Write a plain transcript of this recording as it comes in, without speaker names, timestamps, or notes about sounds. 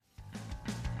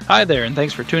Hi there, and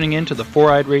thanks for tuning in to the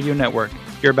Four-Eyed Radio Network.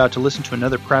 You're about to listen to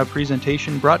another proud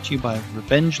presentation brought to you by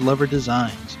Revenge Lover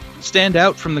Designs. Stand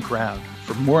out from the crowd.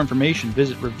 For more information,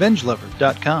 visit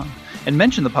revengelover.com and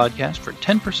mention the podcast for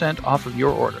 10% off of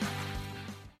your order.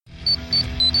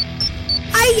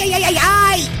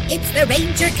 Aye! It's the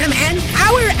Ranger Command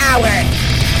Power Hour!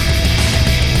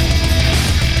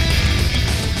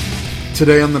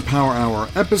 Today on the Power Hour,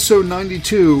 Episode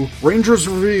 92, Rangers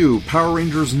Review, Power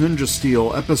Rangers Ninja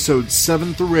Steel, Episodes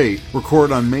 7 through 8,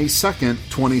 recorded on May 2nd,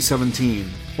 2017.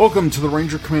 Welcome to the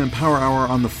Ranger Command Power Hour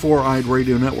on the Four-Eyed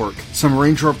Radio Network. Some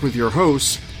Ranger Up with your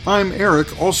hosts. I'm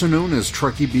Eric, also known as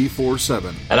Trekkie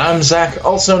B47. And I'm Zach,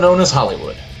 also known as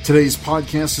Hollywood. Today's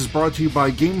podcast is brought to you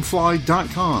by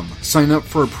Gamefly.com. Sign up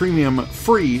for a premium,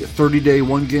 free 30-day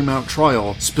one-game-out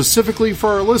trial specifically for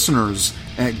our listeners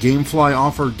at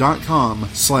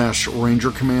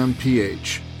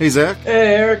GameflyOffer.com/RangerCommandPH. Hey, Zach.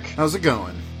 Hey, Eric. How's it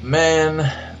going? Man,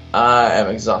 I am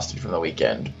exhausted from the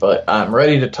weekend, but I'm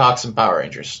ready to talk some Power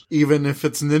Rangers. Even if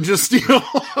it's Ninja Steel?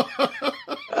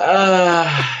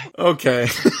 Okay.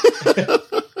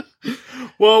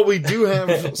 Well, we do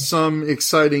have some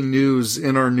exciting news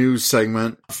in our news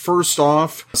segment. First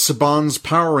off, Saban's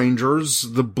Power Rangers,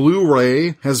 the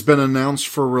Blu-ray, has been announced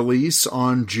for release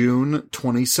on June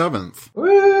 27th.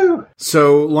 Woo!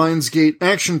 So, Lionsgate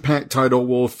Action Pack title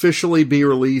will officially be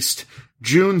released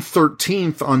June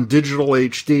 13th on digital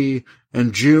HD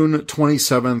and June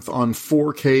 27th on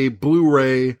 4K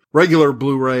Blu-ray, regular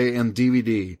Blu-ray, and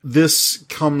DVD. This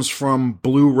comes from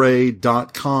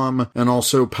Blu-ray.com and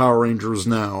also Power Rangers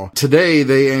Now. Today,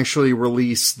 they actually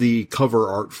released the cover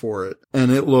art for it,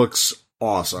 and it looks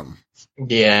awesome.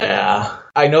 Yeah.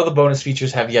 I know the bonus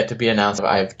features have yet to be announced.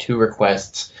 I have two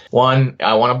requests. One,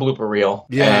 I want a blooper reel.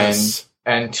 Yes.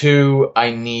 And two,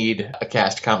 I need a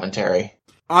cast commentary.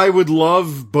 I would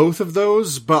love both of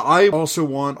those, but I also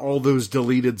want all those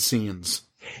deleted scenes.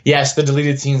 Yes, the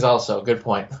deleted scenes also. Good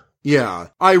point. Yeah.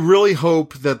 I really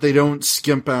hope that they don't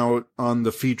skimp out on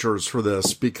the features for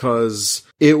this, because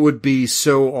it would be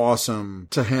so awesome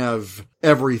to have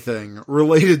everything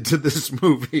related to this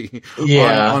movie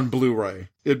on Blu-ray.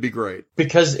 It'd be great.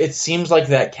 Because it seems like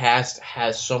that cast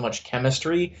has so much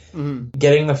chemistry. Mm-hmm.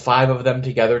 Getting the five of them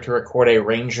together to record a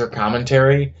Ranger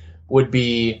commentary would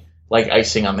be like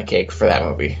icing on the cake for that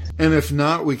movie. And if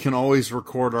not, we can always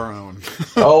record our own.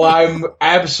 Oh, I'm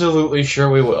absolutely sure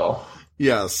we will.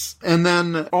 Yes. And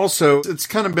then also, it's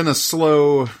kind of been a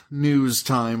slow news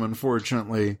time,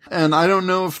 unfortunately. And I don't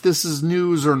know if this is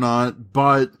news or not,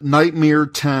 but Nightmare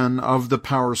 10 of the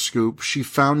Power Scoop, she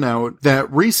found out that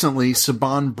recently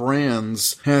Saban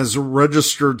Brands has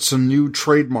registered some new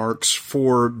trademarks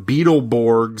for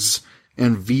Beetleborgs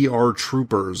and VR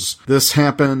Troopers. This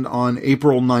happened on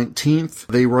April 19th.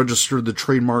 They registered the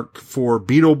trademark for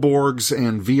Beetleborgs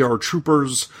and VR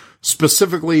Troopers,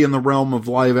 specifically in the realm of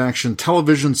live-action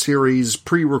television series,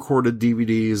 pre-recorded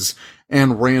DVDs,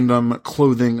 and random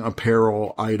clothing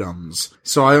apparel items.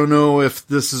 So I don't know if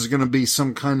this is going to be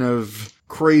some kind of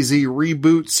crazy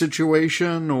reboot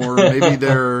situation, or maybe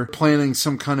they're planning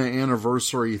some kind of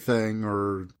anniversary thing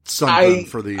or something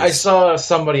for these. I saw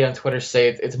somebody on Twitter say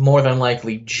it's more than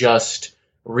likely just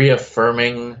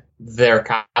reaffirming their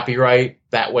copyright.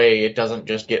 That way it doesn't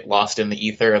just get lost in the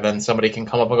ether, and then somebody can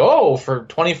come up and go, oh, for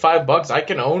 $25 I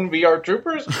can own VR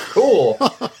Troopers? Cool.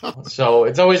 So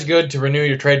it's always good to renew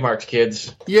your trademarks,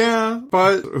 kids. Yeah,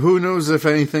 but who knows if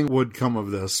anything would come of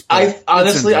this.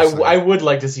 I would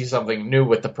like to see something new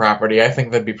with the property. I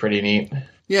think that'd be pretty neat.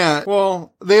 Yeah,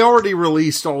 well, they already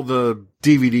released all the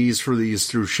DVDs for these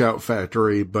through Shout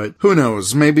Factory, but who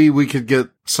knows? Maybe we could get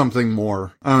something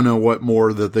more. I don't know what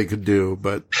more that they could do,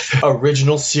 but...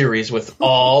 Original series with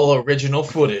all original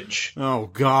footage. Oh,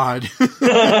 God.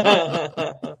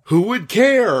 Who would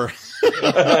care?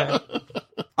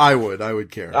 I would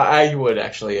care. I would,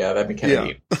 actually, yeah, that'd be kind of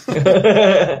neat.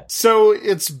 So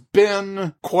it's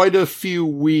been quite a few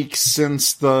weeks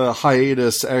since the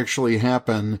hiatus actually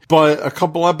happened, but a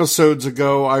couple episodes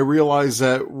ago, I realized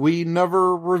that we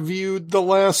never reviewed the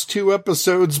last two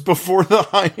episodes before the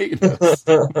hiatus.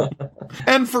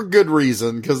 And for good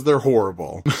reason, because they're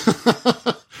horrible.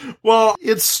 Well,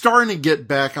 it's starting to get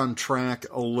back on track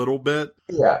a little bit.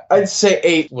 Yeah, I'd say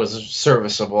 8 was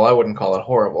serviceable. I wouldn't call it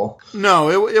horrible. No,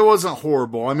 it wasn't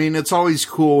horrible. I mean, it's always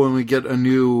cool when we get a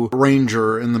new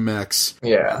Ranger in the mix.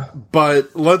 Yeah.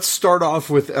 But let's start off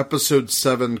with episode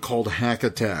 7 called Hack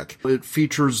Attack. It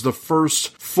features the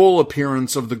first full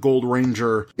appearance of the Gold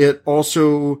Ranger. It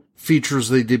also features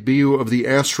the debut of the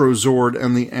Astro Zord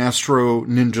and the Astro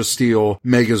Ninja Steel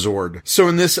Megazord. So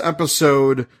in this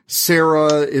episode,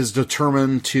 Sarah is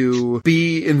determined to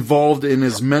be involved in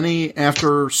as many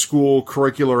after-school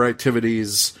curricular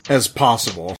activities as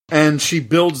possible. And she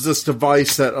builds this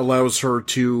device that allows her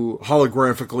to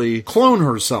holographically clone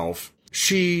herself.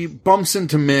 She bumps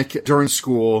into Mick during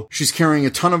school. She's carrying a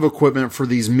ton of equipment for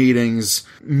these meetings.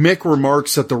 Mick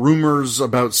remarks that the rumors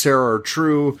about Sarah are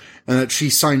true and that she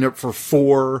signed up for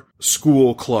 4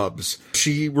 school clubs.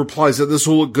 She replies that this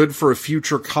will look good for a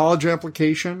future college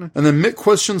application. And then Mick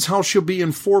questions how she'll be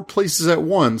in 4 places at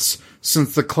once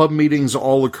since the club meetings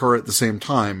all occur at the same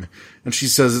time. And she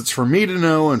says it's for me to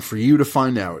know and for you to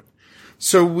find out.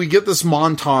 So we get this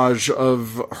montage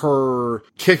of her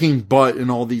kicking butt in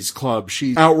all these clubs.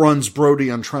 She outruns Brody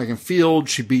on track and field.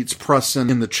 She beats Preston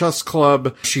in the chess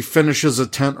club. She finishes a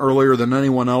tent earlier than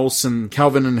anyone else in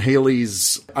Calvin and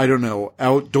Haley's,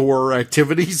 outdoor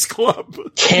activities club.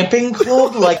 Camping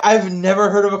club? Like, I've never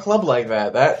heard of a club like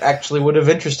that. That actually would have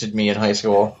interested me in high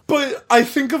school. But I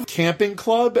think of camping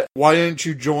club. Why didn't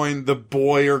you join the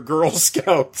Boy or Girl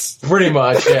Scouts? Pretty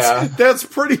much, yeah. That's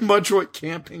pretty much what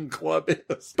camping club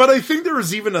is. But I think there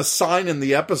was even a sign in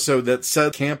the episode that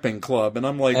said camping club, and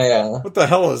I'm like, What the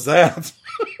hell is that?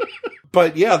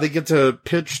 But yeah, they get to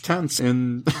pitch tents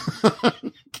in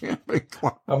camping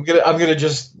club. I'm gonna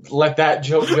just let that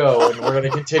joke go, and we're gonna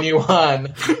continue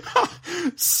on.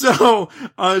 So,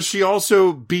 she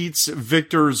also beats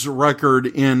Victor's record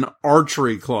in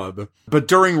archery club. But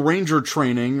during ranger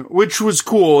training, which was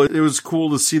cool, it was cool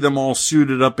to see them all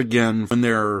suited up again in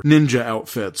their ninja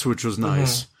outfits, which was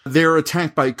nice. Mm-hmm. They're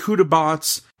attacked by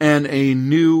Kudabots and a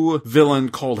new villain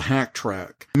called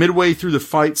Hacktrack. Midway through the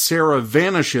fight, Sarah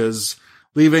vanishes,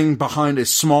 leaving behind a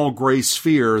small gray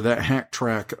sphere that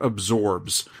Hacktrack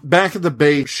absorbs. Back at the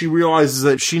base, she realizes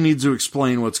that she needs to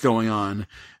explain what's going on,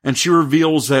 and she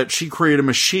reveals that she created a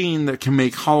machine that can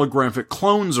make holographic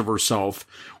clones of herself,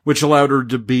 which allowed her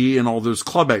to be in all those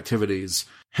club activities.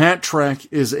 Hacktrack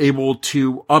is able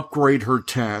to upgrade her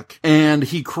tech, and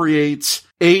he creates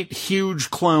 8 huge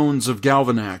clones of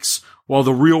Galvanax, while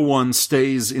the real one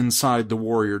stays inside the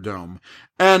Warrior Dome.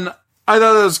 And I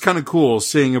thought that was kind of cool,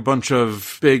 seeing a bunch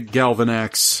of big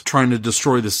Galvanax trying to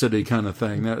destroy the city kind of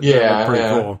thing. That looked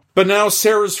pretty cool. But now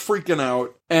Sarah's freaking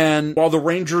out, and while the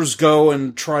Rangers go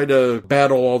and try to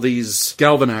battle all these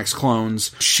Galvanax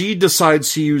clones, she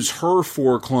decides to use her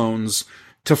 4 clones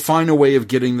to find a way of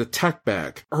getting the tech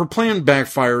back. Her plan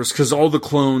backfires because all the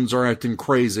clones are acting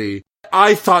crazy.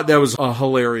 I thought that was a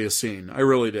hilarious scene. I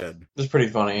really did. It was pretty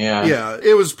funny, yeah. Yeah,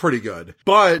 it was pretty good.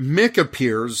 But Mick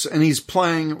appears, and he's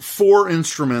playing 4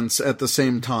 instruments at the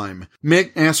same time.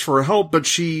 Mick asks for help, but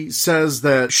she says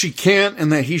that she can't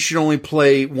and that he should only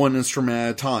play 1 instrument at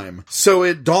a time. So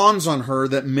it dawns on her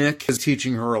that Mick is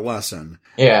teaching her a lesson.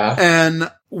 Yeah. And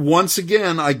once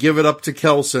again, I give it up to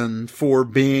Kelson for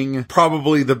being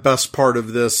probably the best part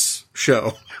of this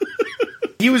show.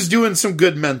 He was doing some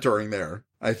good mentoring there,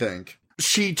 I think.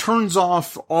 She turns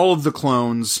off all of the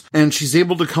clones, and she's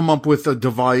able to come up with a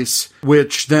device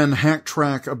which then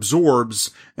Hacktrack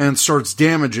absorbs and starts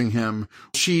damaging him.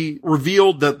 She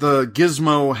revealed that the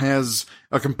gizmo has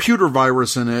a computer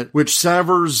virus in it, which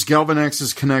severs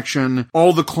Galvanax's connection.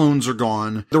 All the clones are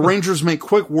gone. The Rangers make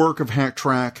quick work of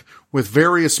Hacktrack with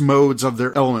various modes of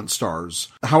their element stars.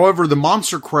 However, the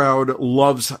monster crowd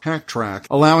loves Hacktrack,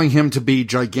 allowing him to be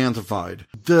gigantified.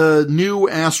 The new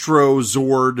Astro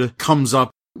Zord comes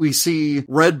up. We see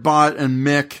Redbot and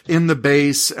Mick in the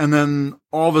base, and then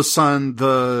all of a sudden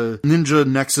the Ninja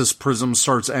Nexus Prism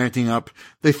starts acting up.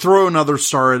 They throw another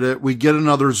star at it. We get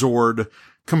another Zord,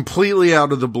 completely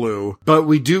out of the blue, but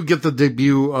we do get the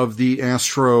debut of the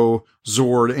Astro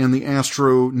Zord and the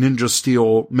Astro Ninja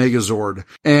Steel Megazord,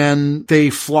 and they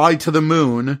fly to the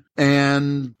moon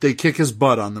and they kick his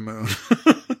butt on the moon.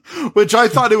 Which I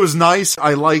thought it was nice.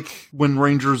 I like when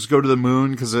Rangers go to the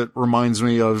moon because it reminds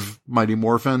me of Mighty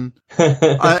Morphin.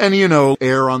 And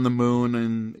air on the moon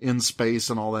and in space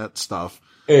and all that stuff.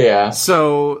 Yeah.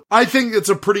 So I think it's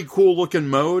a pretty cool looking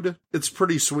mode. It's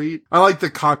pretty sweet. I like the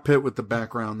cockpit with the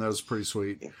background. That was pretty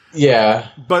sweet. Yeah.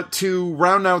 But to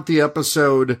round out the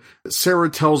episode, Sarah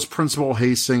tells Principal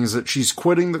Hastings that she's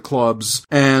quitting the clubs,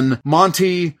 and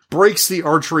Monty breaks the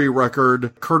archery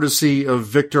record courtesy of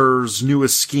Victor's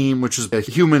newest scheme, which is a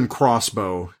human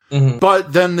crossbow.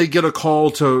 But then they get a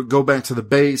call to go back to the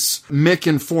base. Mick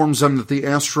informs them that the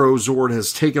Astro Zord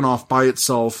has taken off by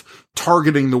itself,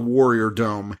 targeting the Warrior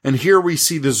Dome. And here we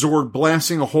see the Zord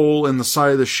blasting a hole in the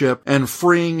side of the ship and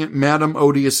freeing Madame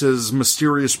Odious's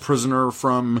mysterious prisoner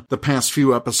from the past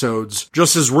few episodes.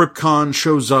 Just as Ripcon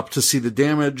shows up to see the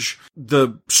damage,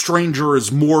 the stranger is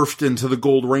morphed into the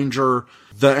Gold Ranger.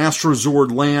 The Astro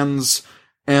Zord lands,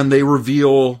 and they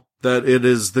reveal that it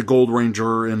is the Gold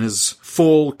Ranger in his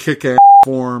full kick-ass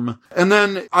form. And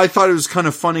then I thought it was kind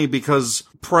of funny because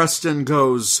Preston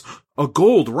goes, "A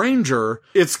Gold Ranger?"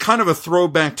 It's kind of a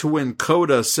throwback to when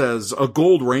Coda says, "A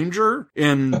Gold Ranger?"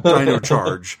 in Dino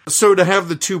Charge. So to have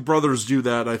the two brothers do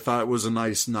that, I thought was a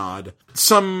nice nod.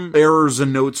 Some errors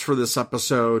and notes for this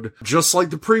episode. Just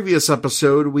like the previous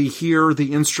episode, we hear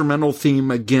the instrumental theme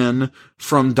again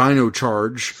from Dino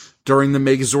Charge during the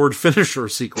Megazord finisher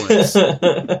sequence.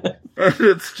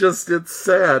 It's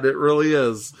sad. It really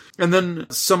is. And then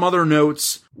some other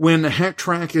notes. When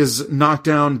Hacktrack is knocked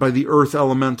down by the Earth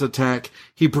element attack,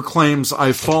 he proclaims,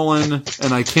 "I've fallen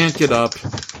and I can't get up,"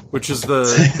 which is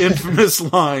the infamous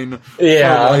line for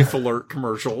Life Alert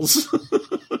commercials.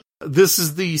 This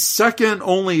is the second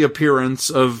only appearance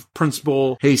of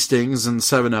Principal Hastings in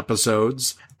 7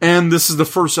 episodes. And this is the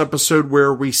first episode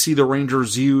where we see the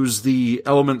Rangers use the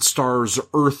Element Star's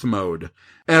Earth mode.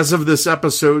 As of this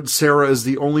episode, Sarah is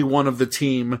the only one of the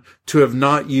team to have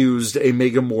not used a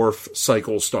Megamorph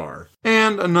Cycle Star.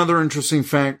 And another interesting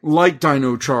fact, like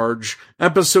Dino Charge,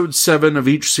 episode 7 of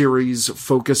each series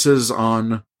focuses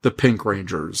on the Pink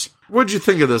Rangers. What'd you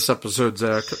think of this episode,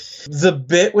 Zach? The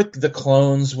bit with the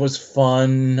clones was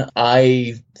fun.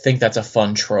 I think that's a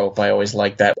fun trope. I always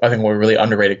like that. I think a really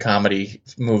underrated comedy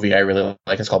movie I really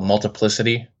like. It's called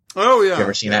Multiplicity. Oh, yeah. Have you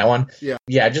ever seen that one? Yeah.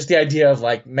 Yeah, just the idea of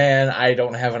like, man, I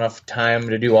don't have enough time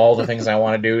to do all the things I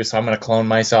want to do, so I'm going to clone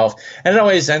myself. And it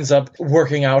always ends up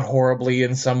working out horribly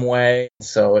in some way.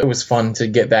 So it was fun to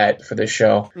get that for this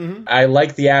show. Mm-hmm. I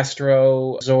like the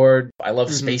Astro Zord. I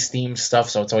love space-themed stuff,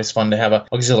 so it's always fun to have an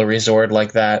auxiliary Zord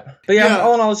like that. But yeah,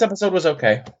 all in all, this episode was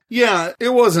okay. Yeah,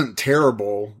 it wasn't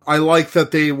terrible. I like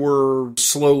that they were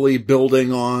slowly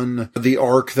building on the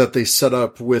arc that they set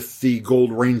up with the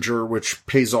Gold Ranger, which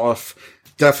pays off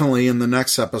definitely in the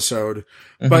next episode.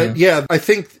 But yeah, I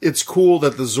think it's cool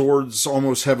that the Zords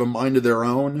almost have a mind of their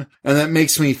own. And that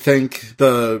makes me think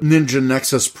the Ninja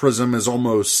Nexus Prism is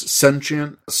almost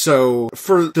sentient. So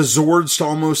for the Zords to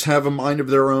almost have a mind of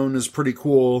their own is pretty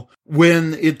cool.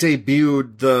 When it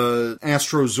debuted, the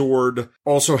Astro Zord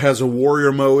also has a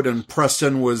warrior mode, and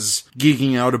Preston was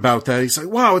geeking out about that. He's like,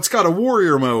 wow, it's got a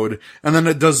warrior mode. And then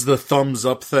it does the thumbs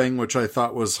up thing, which I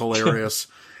thought was hilarious.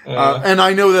 And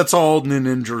I know that's all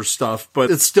Ninja stuff,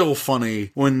 but it's still funny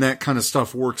when that kind of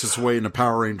stuff works its way into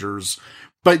Power Rangers.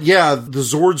 But yeah, the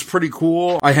Zord's pretty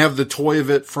cool. I have the toy of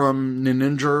it from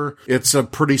Ninja. It's a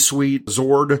pretty sweet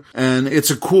Zord, and it's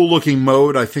a cool looking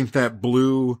mode. I think that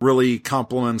blue really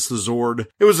complements the Zord.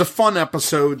 It was a fun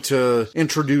episode to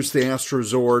introduce the Astro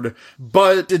Zord,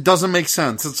 but it doesn't make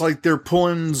sense. It's like they're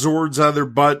pulling Zords out of their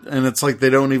butt, and it's like they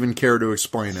don't even care to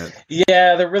explain it.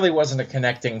 Yeah, there really wasn't a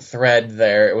connecting thread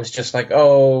there. It was just like,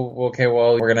 oh, okay,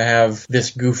 well, we're gonna have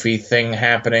this goofy thing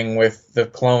happening with the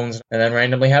clones, and then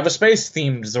randomly have a space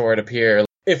theme Zord appear.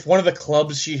 If one of the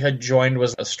clubs she had joined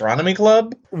was Astronomy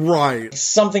Club, right?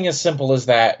 Something as simple as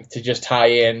that to just tie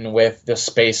in with the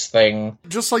space thing.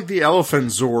 Just like the Elephant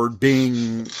Zord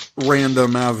being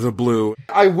random out of the blue.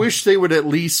 I wish they would at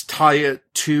least tie it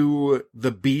to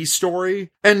the B story.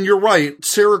 And you're right,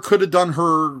 Sarah could have done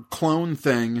her clone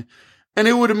thing, and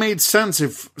it would have made sense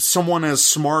if someone as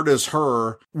smart as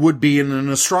her would be in an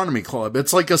astronomy club.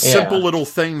 It's like a simple little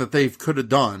thing that they could have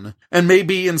done. And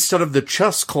maybe instead of the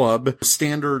chess club,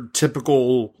 standard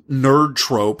typical nerd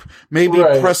trope, maybe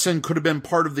Preston could have been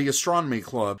part of the astronomy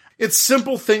club. It's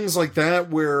simple things like that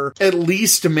where at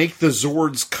least to make the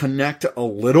Zords connect a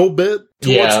little bit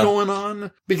to what's going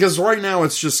on. Because right now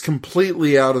it's just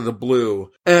completely out of the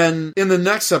blue. And in the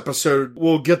next episode,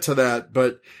 we'll get to that,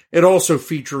 but it also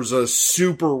features a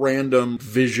super random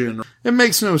vision. It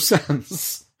makes no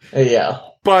sense. Yeah.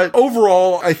 But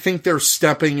overall, I think they're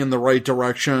stepping in the right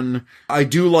direction. I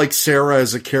do like Sarah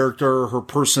as a character. Her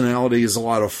personality is a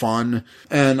lot of fun.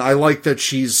 And I like that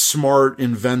she's smart,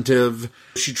 inventive.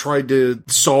 She tried to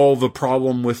solve a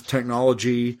problem with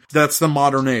technology. That's the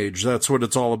modern age. That's what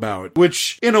it's all about.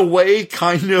 Which, in a way,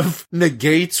 kind of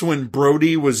negates when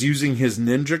Brody was using his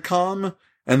ninja comm.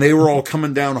 And they were all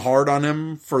coming down hard on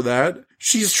him for that.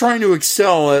 she's trying to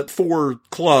excel at 4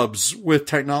 clubs with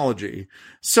technology.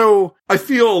 So I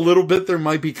feel a little bit there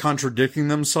might be contradicting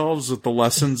themselves with the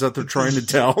lessons that they're trying to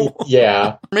tell.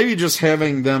 Yeah. Maybe just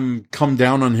having them come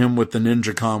down on him with the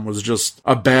NinjaCom was just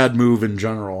a bad move in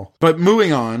general. But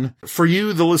moving on, for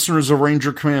you, the listeners of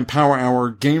Ranger Command Power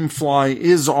Hour, GameFly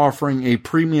is offering a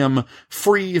premium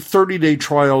free 30-day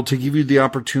trial to give you the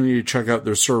opportunity to check out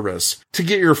their service. To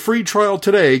get your free trial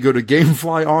today, go to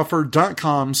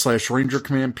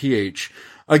gameflyoffer.com/RangerCommandPH.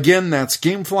 Again, that's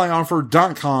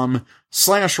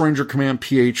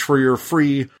gameflyoffer.com/RangerCommandPH for your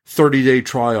free 30-day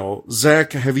trial.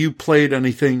 Zach, have you played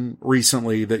anything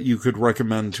recently that you could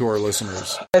recommend to our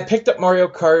listeners? I picked up Mario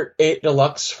Kart 8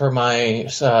 Deluxe for my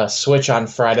Switch on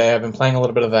Friday. I've been playing a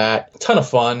little bit of that. Ton of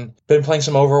fun. Been playing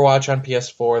some Overwatch on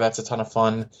PS4. That's a ton of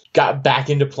fun. Got back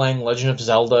into playing Legend of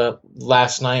Zelda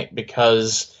last night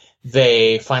because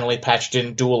they finally patched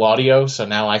in dual audio, so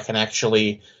now I can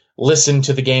actually listen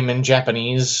to the game in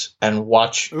Japanese and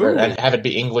watch and have it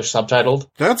be English subtitled.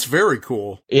 That's very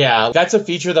cool. Yeah, that's a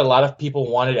feature that a lot of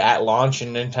people wanted at launch,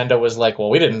 and Nintendo was like,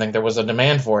 well, we didn't think there was a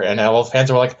demand for it. And all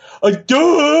fans were like,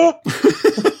 duh!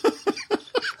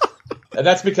 And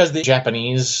that's because the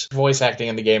Japanese voice acting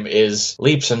in the game is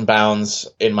leaps and bounds,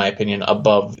 in my opinion,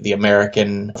 above the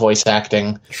American voice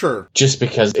acting. Sure. Just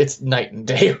because it's night and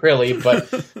day, really. But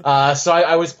so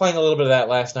I was playing a little bit of that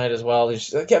last night as well.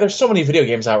 There's so many video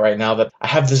games out right now that I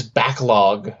have this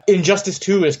backlog. Injustice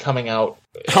 2 is coming out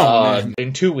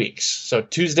in 2 weeks. So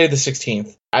Tuesday the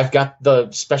 16th. I've got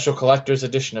the special collector's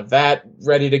edition of that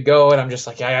ready to go, and I'm just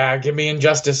like, yeah, give me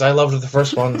Injustice. I loved the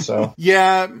first one, so.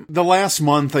 Yeah, the last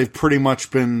month I've pretty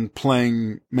much been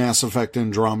playing Mass Effect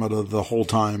Andromeda the whole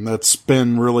time. That's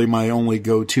been really my only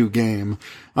go-to game.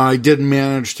 I did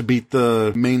manage to beat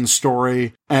the main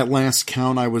story. At last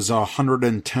count, I was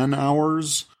 110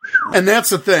 hours. And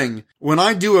that's the thing. When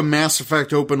I do a Mass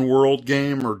Effect open world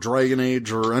game or Dragon Age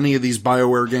or any of these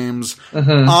BioWare games,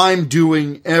 I'm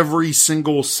doing every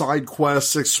single side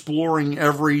quest, exploring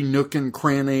every nook and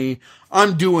cranny.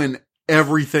 I'm doing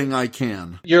everything I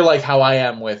can. You're like how I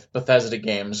am with Bethesda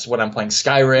games when I'm playing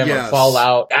Skyrim or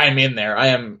Fallout. I'm in there. I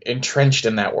am entrenched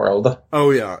in that world.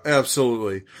 Oh yeah,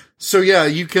 absolutely. So yeah,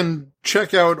 you can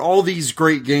check out all these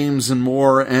great games and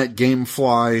more at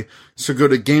GameFly. So go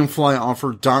to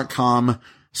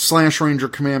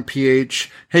gameflyoffer.com/RangerCommandPH.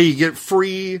 Hey, you get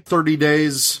free 30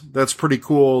 days. That's pretty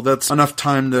cool. That's enough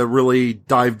time to really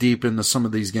dive deep into some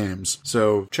of these games.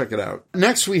 So check it out.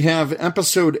 Next we have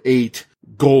episode 8,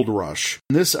 Gold Rush.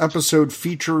 This episode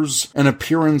features an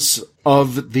appearance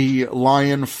of the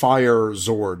Lion Fire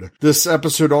Zord. This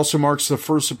episode also marks the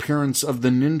first appearance of the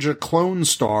Ninja Clone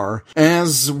Star,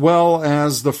 as well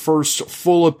as the first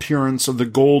full appearance of the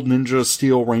Gold Ninja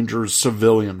Steel Ranger's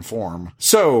civilian form.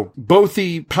 So, both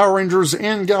the Power Rangers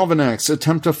and Galvanax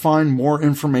attempt to find more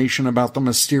information about the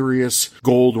mysterious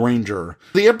Gold Ranger.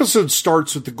 The episode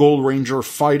starts with the Gold Ranger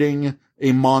fighting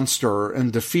a monster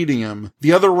and defeating him.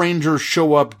 The other Rangers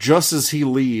show up just as he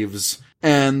leaves,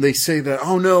 and they say that,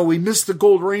 oh no, we missed the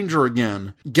Gold Ranger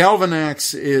again.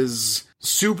 Galvanax is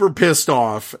super pissed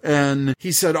off, and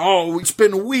he said, oh, it's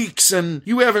been weeks, and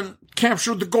you haven't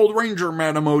captured the Gold Ranger,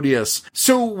 Madame Odious.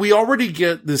 So we already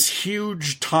get this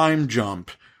huge time jump,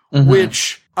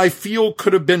 which I feel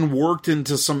could have been worked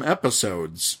into some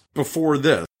episodes before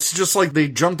this. It's just like they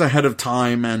jumped ahead of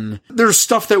time, and there's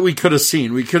stuff that we could have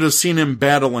seen. We could have seen him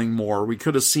battling more. We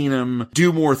could have seen him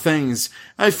do more things.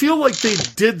 I feel like they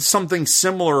did something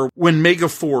similar when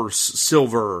Megaforce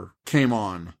Silver came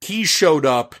on. He showed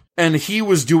up, and he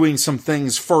was doing some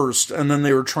things first, and then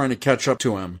they were trying to catch up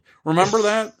to him. Remember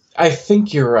that? I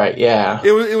think you're right, yeah.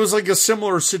 It was like a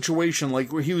similar situation,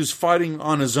 like where he was fighting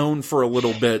on his own for a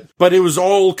little bit, but it was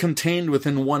all contained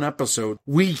within one episode.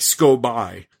 Weeks go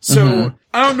by. So,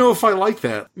 I don't know if I like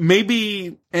that.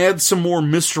 Maybe add some more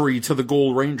mystery to the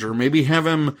Gold Ranger. Maybe have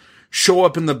him show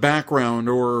up in the background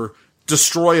or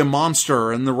destroy a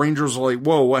monster, and the Rangers are like,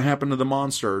 whoa, what happened to the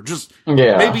monster? Just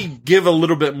maybe give a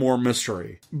little bit more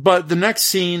mystery. But the next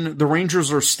scene, the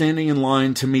Rangers are standing in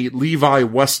line to meet Levi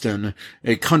Weston,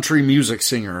 a country music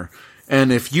singer.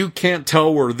 And if you can't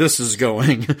tell where this is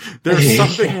going, there's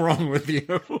something wrong with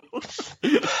you.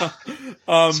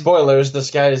 Spoilers, the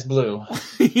sky is blue.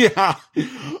 Yeah.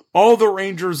 All the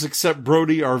Rangers except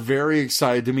Brody are very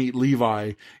excited to meet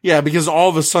Levi. Yeah, because all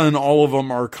of a sudden, all of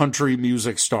them are country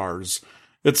music stars.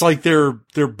 It's like they're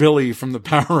Billy from the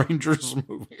Power Rangers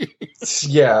movie.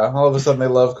 Yeah, all of a sudden they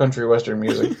love country western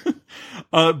music.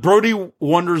 Brody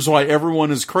wonders why everyone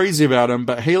is crazy about him,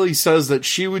 but Haley says that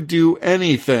she would do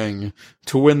anything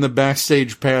to win the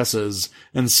backstage passes,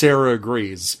 and Sarah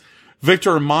agrees.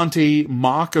 Victor and Monty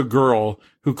mock a girl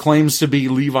who claims to be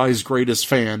Levi's greatest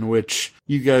fan, which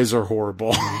you guys are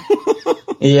horrible.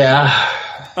 Yeah.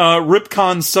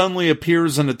 Ripcon suddenly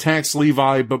appears and attacks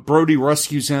Levi, but Brody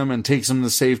rescues him and takes him to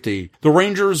safety. The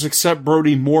Rangers accept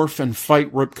Brody, morph, and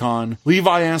fight Ripcon.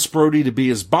 Levi asks Brody to be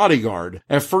his bodyguard.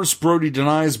 At first, Brody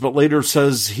denies, but later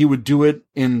says he would do it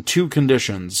in 2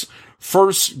 conditions.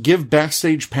 First, give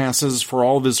backstage passes for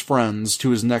all of his friends to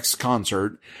his next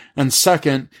concert. And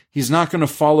second, he's not going to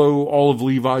follow all of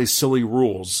Levi's silly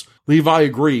rules. Levi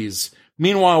agrees.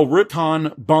 Meanwhile,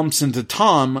 Ripcon bumps into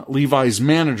Tom, Levi's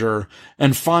manager,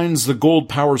 and finds the gold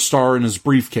Power Star in his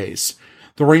briefcase.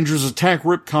 The Rangers attack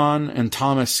Ripcon, and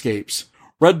Tom escapes.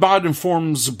 Redbot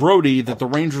informs Brody that the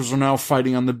Rangers are now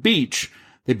fighting on the beach.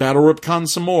 They battle Ripcon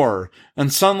some more,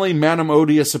 and suddenly Madame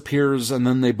Odious appears, and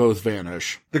then they both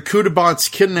vanish. The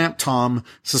Kudabots kidnap Tom,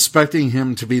 suspecting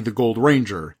him to be the Gold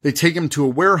Ranger. They take him to a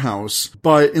warehouse,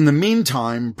 but in the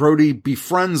meantime, Brody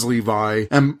befriends Levi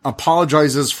and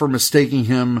apologizes for mistaking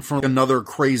him for another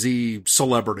crazy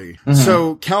celebrity.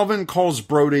 So Calvin calls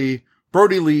Brody.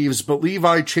 Brody leaves, but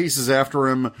Levi chases after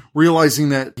him, realizing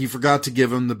that he forgot to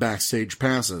give him the backstage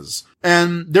passes.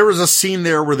 And there was a scene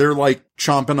there where they're like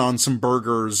chomping on some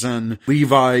burgers, and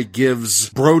Levi gives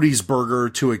Brody's burger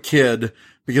to a kid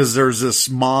because there's this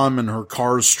mom and her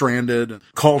car's stranded.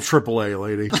 Call AAA,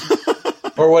 lady.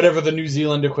 Or whatever the New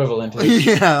Zealand equivalent is.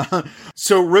 Yeah.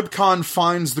 So Ripcon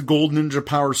finds the Gold Ninja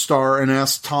Power Star and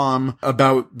asks Tom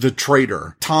about the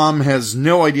traitor. Tom has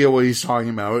no idea what he's talking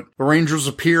about. The Rangers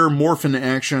appear, morph into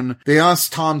action. They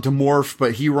ask Tom to morph,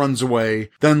 but he runs away.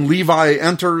 Then Levi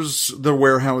enters the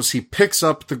warehouse. He picks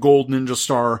up the Gold Ninja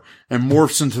Star and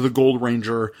morphs into the Gold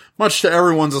Ranger, much to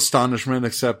everyone's astonishment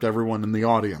except everyone in the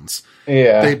audience.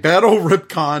 Yeah. They battle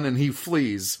Ripcon and he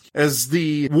flees. As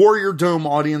the Warrior Dome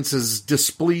audience is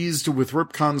displeased with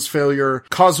Ripcon's failure,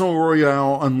 Cosmo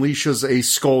Royale unleashes a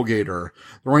Skull Gator.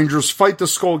 The Rangers fight the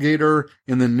Skull Gator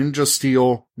in the Ninja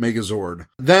Steel Megazord.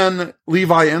 Then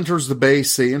Levi enters the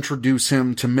base. They introduce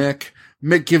him to Mick.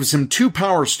 Mick gives him 2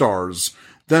 Power Stars.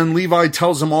 Then Levi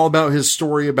tells him all about his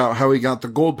story about how he got the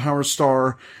Gold Power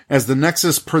Star as the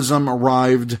Nexus Prism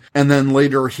arrived, and then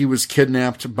later he was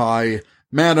kidnapped by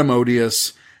Madame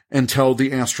Odious until the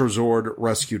Astrozord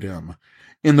rescued him.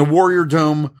 In the Warrior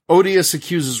Dome, Odious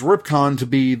accuses Ripcon to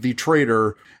be the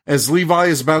traitor. As Levi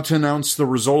is about to announce the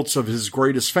results of his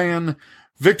greatest fan,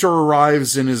 Victor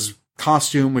arrives in his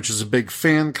costume, which is a big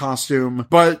fan costume,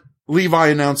 but Levi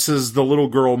announces the little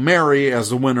girl Mary as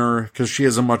the winner because she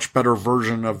has a much better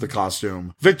version of the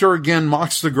costume. Victor again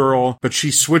mocks the girl, but she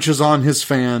switches on his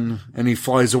fan and he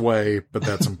flies away, but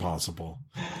that's impossible.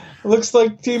 Looks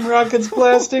like Team Rocket's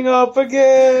blasting off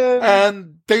again.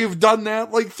 And they've done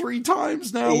that like 3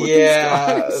 times now with these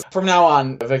guys. From now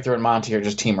on, Victor and Monty are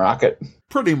just Team Rocket.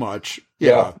 Pretty much.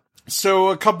 Yeah. So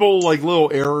a couple like little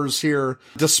errors here.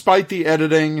 Despite the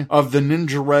editing of the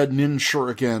Ninja Red Nin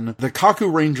Shuriken, the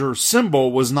Kaku Ranger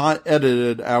symbol was not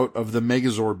edited out of the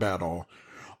Megazord battle.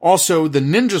 Also, the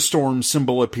Ninja Storm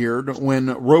symbol appeared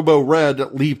when Robo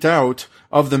Red leaped out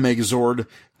of the Megazord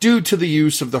due to the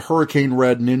use of the Hurricane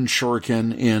Red Nin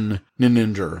Shuriken in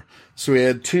Ninja. So we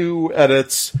had 2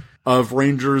 edits of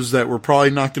Rangers that we're probably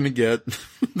not going to get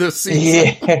this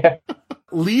season. Yeah.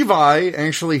 Levi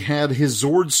actually had his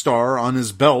Zord Star on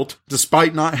his belt,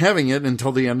 despite not having it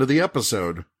until the end of the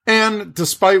episode. And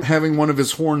despite having one of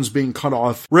his horns being cut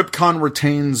off, Ripcon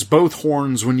retains both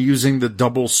horns when using the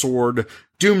double sword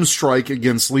Doom Strike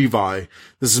against Levi.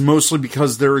 This is mostly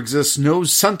because there exists no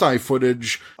Sentai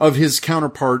footage of his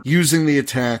counterpart using the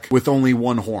attack with only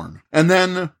one horn. And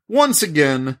then, once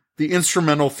again, the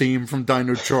instrumental theme from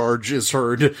Dino Charge is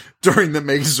heard during the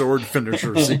Megazord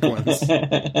finisher sequence.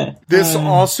 This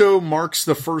also marks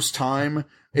the first time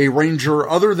a Ranger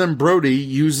other than Brody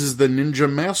uses the Ninja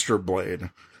Master Blade.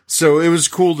 So it was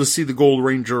cool to see the Gold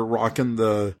Ranger rocking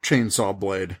the chainsaw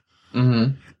blade.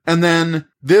 Mm-hmm. And then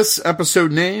this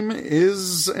episode name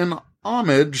is an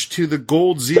homage to the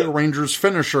Gold Zeta Ranger's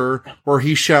finisher, where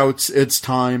he shouts, "It's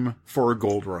time for a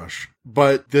gold rush."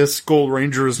 But this Gold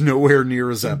Ranger is nowhere near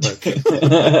as epic.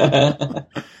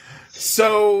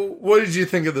 So, what did you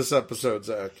think of this episode,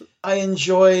 Zach? I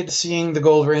enjoyed seeing the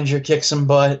Gold Ranger kick some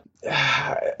butt.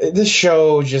 This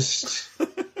show just...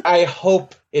 I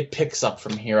hope it picks up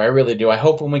from here. I really do. I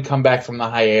hope when we come back from the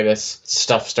hiatus,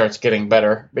 stuff starts getting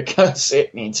better, because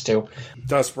it needs to.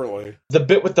 Desperately. The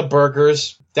bit with the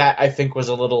burgers, that I think was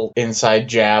a little inside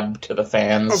jab to the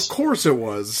fans. Of course it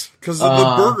was, because of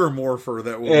the burger morpher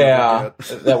that we'll never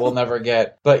get. That we'll never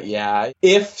get. But yeah,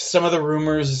 if some of the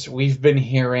rumors we've been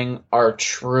hearing are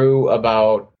true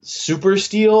about Super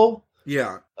Steel,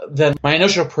 Yeah. then my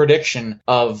initial prediction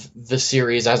of the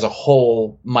series as a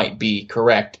whole might be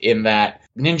correct in that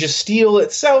Ninja Steel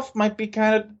itself might be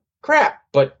kind of crap,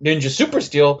 but Ninja Super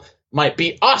Steel might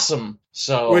be awesome.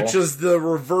 So, which is the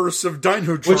reverse of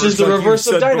Dino Charge. Which is the like reverse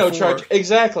of Dino before. Charge.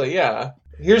 Exactly, yeah.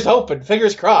 Here's hoping.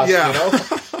 Fingers crossed, Yeah. you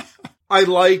know? I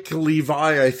like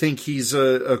Levi. I think he's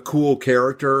a cool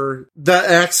character. The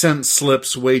accent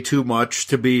slips way too much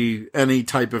to be any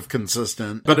type of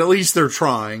consistent, but at least they're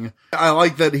trying. I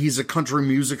like that he's a country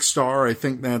music star. I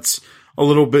think that's a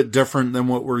little bit different than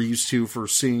what we're used to for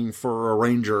seeing for a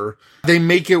Ranger. They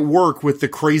make it work with the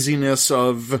craziness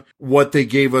of what they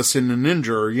gave us in the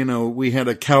Ninja. You know, we had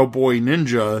a cowboy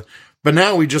ninja, but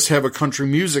now we just have a country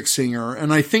music singer,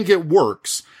 and I think it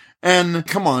works. And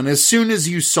come on, as soon as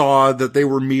you saw that they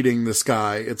were meeting this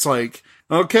guy, it's like,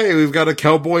 okay, we've got a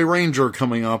cowboy ranger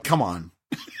coming up. Come on.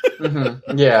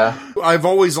 Mm-hmm. Yeah. I've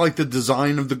always liked the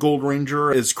design of the Gold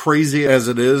Ranger, as crazy as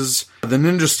it is. The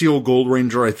Ninja Steel Gold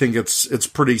Ranger, I think it's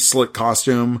pretty slick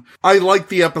costume. I liked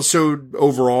the episode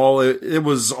overall. It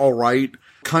was all right.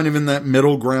 Kind of in that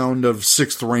middle ground of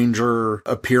Sixth Ranger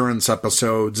appearance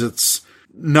episodes. It's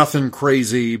nothing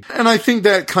crazy. And I think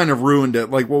that kind of ruined it,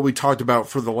 like what we talked about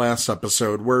for the last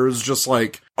episode, where it was just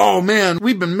like, oh man,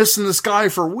 we've been missing this guy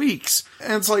for weeks.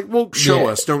 And it's like, well, show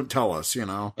us, don't tell us, you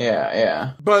know?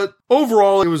 Yeah. But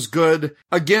overall, it was good.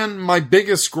 Again, my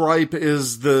biggest gripe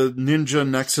is the Ninja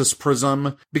Nexus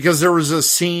Prism, because there was a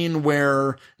scene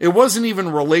where it wasn't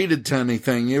even related to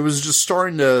anything. It was just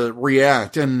starting to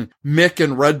react, and Mick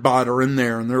and Redbot are in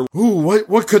there, and they're like, ooh,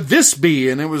 what could this be?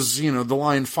 And it was, you know, the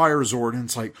Lion Fire Zord, and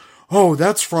it's like, oh,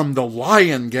 that's from the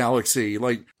Lion Galaxy.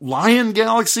 Like, Lion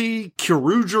Galaxy,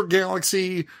 Kyoryuger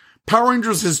Galaxy. Power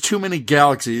Rangers has too many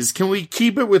galaxies. Can we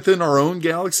keep it within our own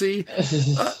galaxy?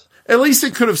 At least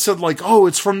it could have said, like, oh,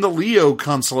 it's from the Leo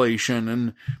constellation,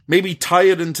 and maybe tie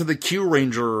it into the Q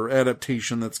Ranger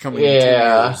adaptation that's coming in 2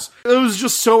 years. It was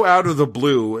just so out of the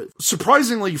blue.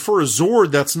 Surprisingly, for a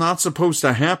Zord, that's not supposed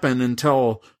to happen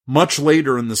until much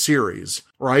later in the series,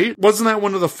 right? Wasn't that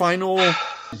one of the final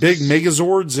big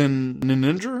Megazords in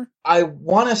Ninja? I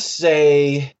want to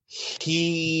say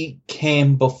he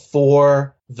came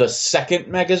before the second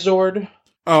Megazord.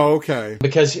 Oh, okay.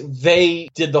 Because they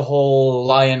did the whole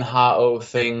Lion Ha-Oh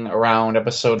thing around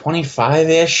episode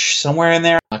 25-ish, somewhere in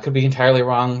there. I could be entirely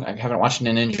wrong. I haven't watched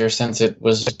Ninja since it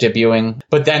was debuting.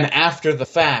 But then after the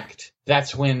fact,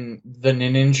 that's when the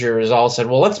Ninjas all said,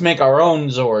 well, let's make our own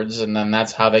Zords. And then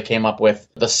that's how they came up with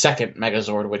the second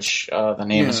Megazord, which the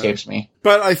name escapes me.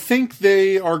 But I think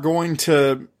they are going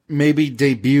to maybe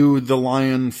debut the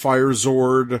Lion Fire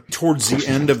Zord towards the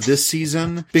end of this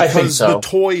season, because the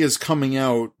toy is coming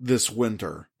out this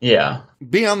winter. Yeah.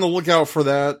 Be on the lookout for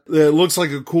that. It looks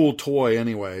like a cool toy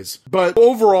anyways. But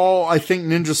overall, I think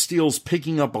Ninja Steel's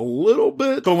picking up a little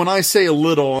bit. But when I say a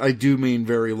little, I do mean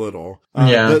very little.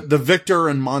 The Victor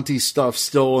and Monty stuff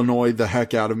still annoyed the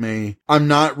heck out of me. I'm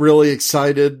not really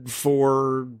excited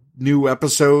for new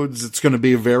episodes. It's going to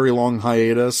be a very long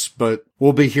hiatus, but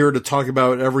we'll be here to talk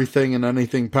about everything and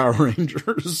anything Power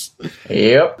Rangers.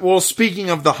 Yep. Well, speaking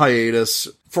of the hiatus,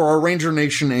 for our Ranger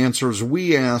Nation answers,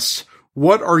 we asked,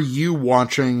 what are you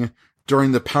watching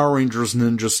during the Power Rangers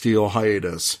Ninja Steel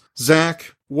hiatus?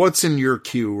 Zach, what's in your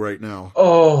queue right now?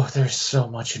 Oh, there's so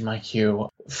much in my queue.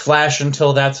 Flash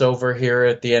until that's over here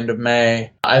at the end of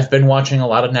May. I've been watching a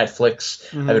lot of Netflix.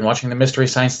 Mm-hmm. I've been watching the Mystery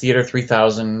Science Theater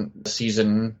 3000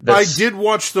 season. I did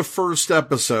watch the first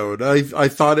episode. I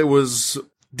thought it was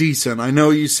decent. I know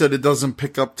you said it doesn't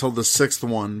pick up till the 6th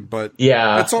one, but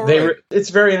yeah, that's all right. It's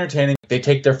very entertaining. They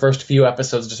take their first few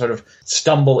episodes to sort of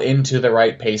stumble into the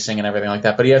right pacing and everything like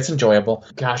that. But yeah, it's enjoyable.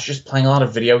 Gosh, just playing a lot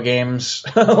of video games.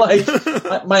 Like,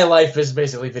 my life is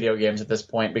basically video games at this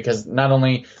point, because not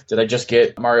only did I just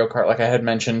get Mario Kart, like I had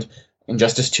mentioned,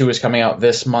 Injustice 2 is coming out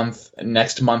this month.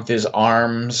 Next month is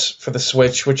ARMS for the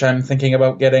Switch, which I'm thinking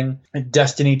about getting.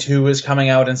 Destiny 2 is coming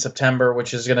out in September,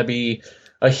 which is going to be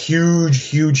a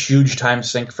huge time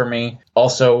sink for me.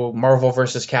 Also, Marvel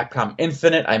vs. Capcom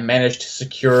Infinite. I managed to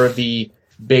secure the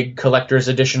big collector's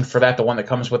edition for that, the one that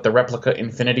comes with the replica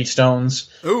Infinity Stones.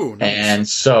 Ooh, nice. And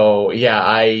so, yeah,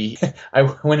 I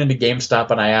went into GameStop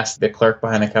and I asked the clerk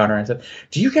behind the counter, I said,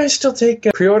 do you guys still take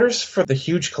pre-orders for the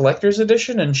huge collector's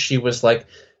edition? And she was like,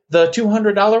 the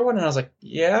 $200 one? And I was like,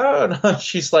 yeah. And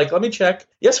she's like, let me check.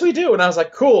 Yes, we do. And I was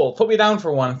like, cool, put me down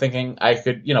for one, thinking I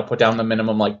could, put down the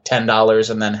minimum like $10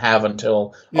 and then have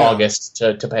until August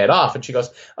to pay it off. And she goes,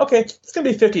 okay, it's going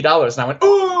to be $50. And I went,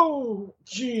 oh,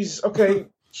 geez, okay,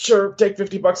 sure, take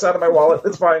 $50 out of my wallet.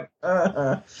 It's fine.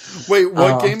 Wait,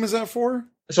 what game is that for?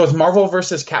 So it's Marvel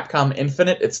vs. Capcom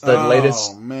Infinite. It's the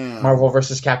latest Marvel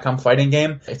vs. Capcom fighting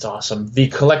game. It's awesome. The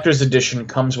collector's edition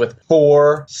comes with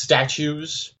 4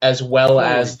 statues as well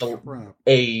as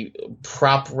a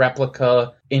prop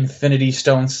replica Infinity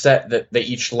Stone set that they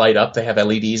each light up. They have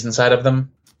LEDs inside of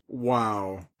them.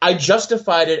 Wow. I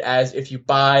justified it as if you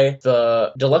buy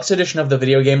the deluxe edition of the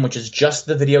video game, which is just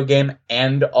the video game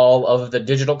and all of the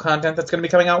digital content that's going to be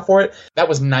coming out for it, that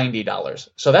was $90.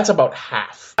 So that's about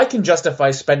half. I can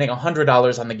justify spending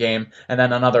 $100 on the game and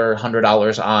then another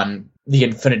 $100 on the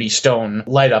Infinity Stone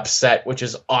light-up set, which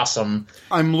is awesome.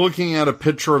 I'm looking at a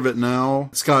picture of it now.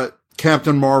 It's got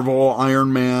Captain Marvel,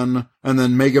 Iron Man, and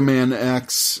then Mega Man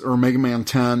X, or Mega Man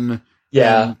 10.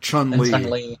 Yeah, and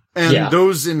Chun-Li. And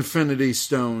those Infinity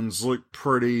Stones look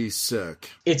pretty sick.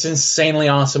 It's insanely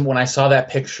awesome. When I saw that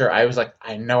picture, I was like,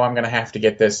 I know I'm going to have to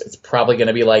get this. It's probably going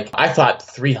to be like, I thought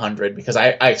 $300 because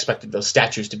I expected those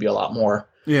statues to be a lot more.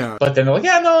 Yeah. But then they're like,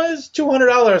 yeah, no, it's $200.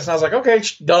 And I was like, okay,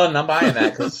 done. I'm buying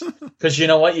that. Because you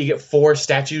know what? You get 4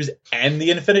 statues and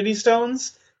the Infinity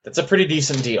Stones. That's a pretty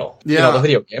decent deal. Yeah. You know, the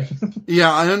video game.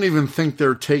 Yeah, I don't even think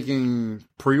they're taking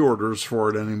pre-orders for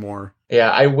it anymore.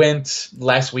 Yeah, I went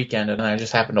last weekend and I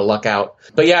just happened to luck out.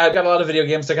 But yeah, I've got a lot of video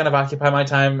games that kind of occupy my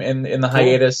time in the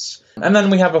hiatus. And then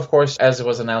we have, of course, as it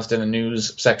was announced in the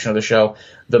news section of the show,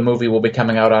 the movie will be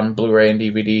coming out on Blu-ray and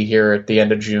DVD here at the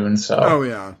end of June. So. Oh,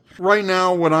 yeah. Right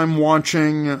now, what I'm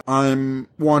watching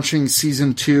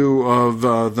season 2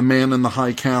 of The Man in the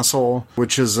High Castle,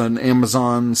 which is an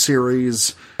Amazon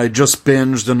series. I just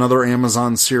binged another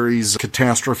Amazon series,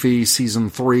 Catastrophe Season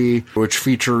 3, which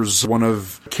features one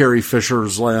of Carrie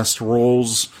Fisher's last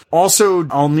roles. Also,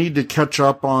 I'll need to catch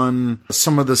up on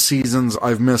some of the seasons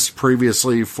I've missed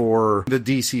previously for the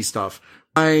DC stuff.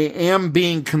 I am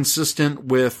being consistent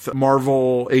with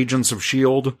Marvel Agents of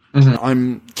S.H.I.E.L.D. Mm-hmm.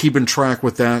 I'm keeping track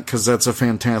with that because that's a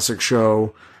fantastic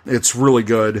show. It's really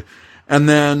good. And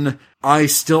then I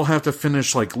still have to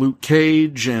finish like Luke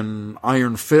Cage and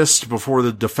Iron Fist before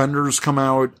the Defenders come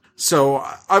out. So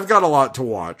I've got a lot to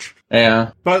watch.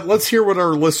 Yeah. But let's hear what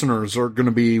our listeners are going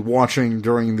to be watching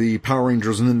during the Power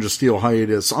Rangers Ninja Steel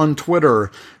hiatus. On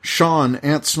Twitter, Sean,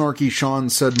 @SnarkySean,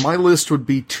 said, my list would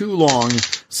be too long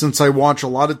since I watch a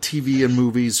lot of TV and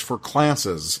movies for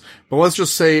classes. But let's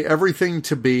just say everything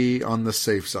to be on the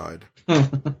safe side.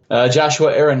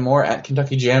 Joshua Aaron Moore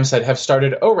 @Kentucky Jam said, have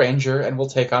started O-Ranger and will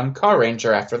take on Car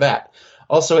Ranger after that.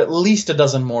 Also, at least a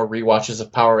dozen more rewatches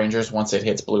of Power Rangers once it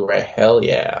hits Blu-ray. Hell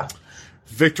yeah.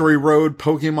 Victory Road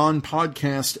Pokemon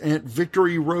Podcast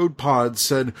 @Victory Road Pod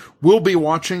said, we'll be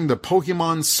watching the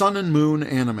Pokemon Sun and Moon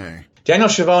anime. Daniel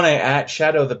Schiavone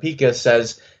 @Shadow the Pika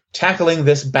says, tackling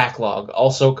this backlog,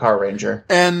 also Car Ranger.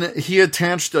 And he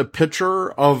attached a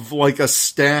picture of like a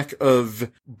stack of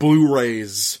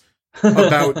Blu-rays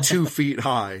about 2 feet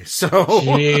high. So,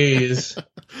 jeez.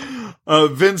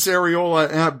 Vince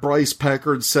Areola @Bryce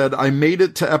Packard said, I made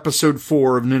it to episode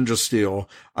 4 of Ninja Steel.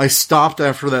 I stopped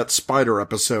after that spider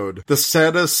episode. The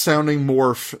saddest sounding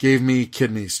morph gave me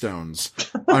kidney stones.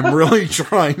 I'm really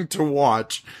trying to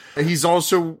watch. He's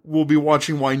also will be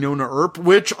watching Wynonna Earp,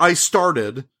 which I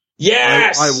started.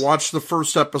 Yes! I watched the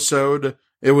first episode.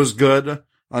 It was good.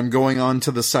 I'm going on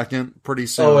to the second pretty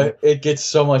soon. Oh, it gets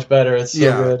so much better. It's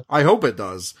so good. I hope it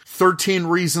does. 13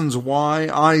 Reasons Why,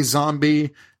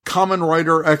 iZombie, Kamen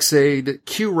Rider X-Aid,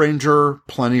 Q Ranger,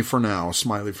 plenty for now,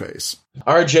 smiley face.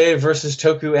 RJ versus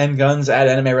Toku and Guns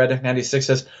 @Anime Redneck 96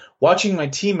 says, watching my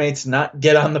teammates not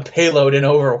get on the payload in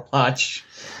Overwatch.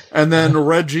 And then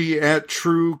Reggie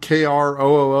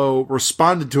 @TrueKROOO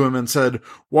responded to him and said,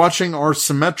 watching our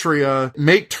Symmetria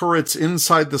make turrets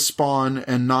inside the spawn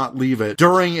and not leave it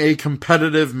during a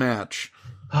competitive match.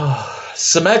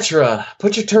 Symmetra,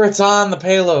 put your turrets on the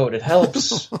payload. It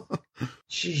helps.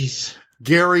 Jeez.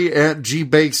 Gary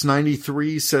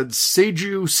 @GBakes93 said,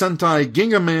 Seiju Sentai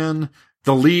Gingaman,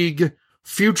 The League,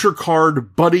 Future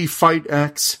Card, Buddy Fight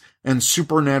X, and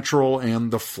Supernatural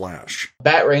and The Flash.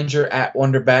 Bat Ranger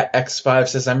 @WonderBatX5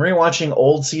 says, I'm rewatching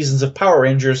old seasons of Power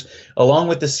Rangers along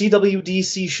with the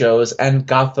CWDC shows and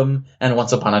Gotham and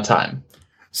Once Upon a Time.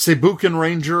 Sebuken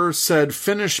Ranger said,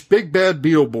 finished Big Bad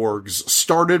Beetleborgs,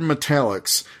 started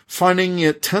Metallics, finding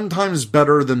it 10 times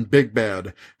better than Big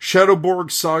Bad. Shadowborg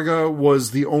Saga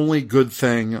was the only good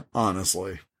thing,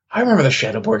 honestly. I remember the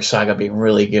Shadowborg Saga being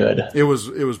really good. It was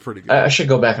pretty good. I should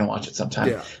go back and watch it sometime.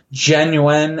 Yeah.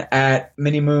 Genuine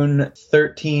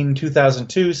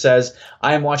 @Minimoon132002 says,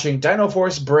 I am watching Dino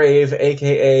Force Brave,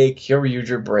 a.k.a.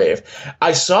 Kyoryuger Brave.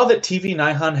 I saw that TV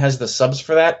Nihon has the subs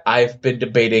for that. I've been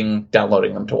debating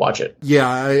downloading them to watch it.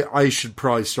 Yeah, I should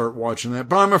probably start watching that.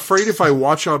 But I'm afraid if I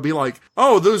watch it, I'll be like,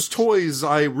 oh, those toys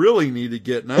I really need to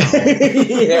get now.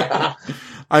 Yeah.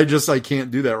 I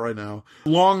can't do that right now.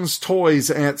 Long's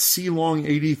Toys at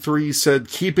CLong83 said,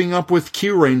 keeping up with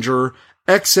Q Ranger,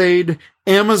 X-Aid,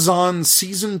 Amazon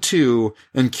Season 2,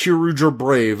 and Kyoryuger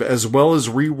Brave, as well as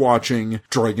rewatching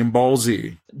Dragon Ball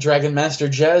Z. Dragon Master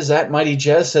Jez at Mighty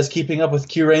Jez says, keeping up with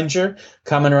Q Ranger,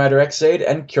 Kamen Rider X-Aid,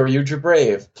 and Kyoryuger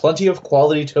Brave. Plenty of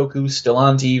quality toku still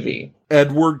on TV.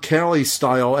 Edward Cali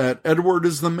Style at Edward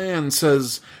is the Man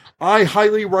says, I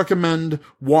highly recommend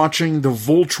watching the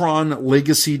Voltron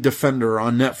Legacy Defender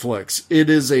on Netflix. It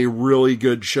is a really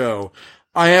good show.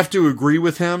 I have to agree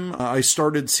with him. I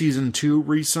started season 2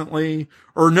 recently.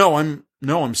 I'm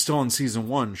still on season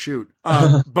 1. Shoot.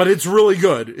 But it's really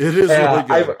good. It is really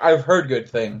good. I've heard good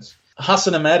things.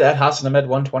 Hassan Ahmed at Hassan Ahmed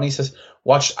 120 says,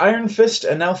 watched Iron Fist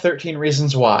and now 13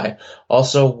 Reasons Why.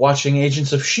 Also watching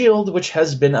Agents of S.H.I.E.L.D., which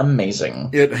has been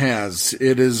amazing. It has.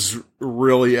 It is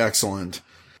really excellent.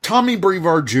 Tommy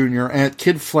Brevard Jr. at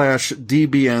Kid Flash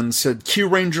DBN said, Q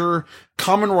Ranger,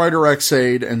 Kamen Rider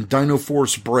X-Aid, and Dino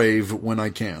Force Brave when I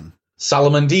can.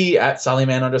 Solomon D at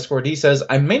Sollyman_D says,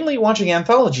 I'm mainly watching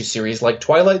anthology series like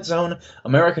Twilight Zone,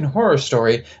 American Horror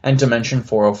Story, and Dimension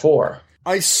 404.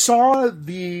 I saw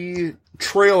the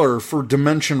trailer for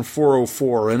Dimension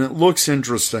 404, and it looks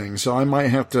interesting, so I might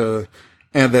have to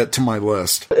add that to my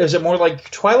list. Is it more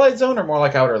like Twilight Zone or more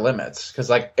like Outer Limits? Because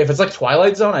if it's like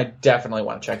Twilight Zone, I definitely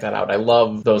want to check that out. I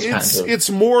love those kinds of... It's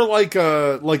more like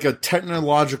a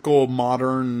technological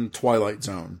modern Twilight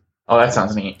Zone. Oh, that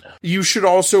sounds neat. You should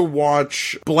also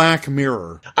watch Black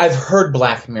Mirror. I've heard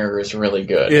Black Mirror is really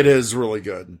good. It is really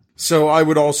good. So I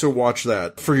would also watch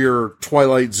that for your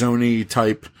Twilight Zone-y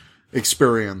type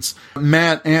experience.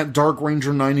 Matt at Dark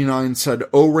Ranger 99 said,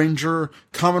 O Ranger,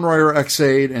 Kamen Rider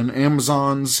X-Aid, and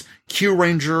Amazon's Q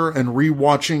Ranger, and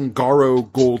rewatching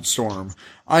Garo Goldstorm.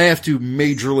 I have to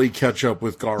majorly catch up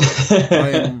with Garo. I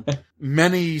am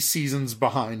many seasons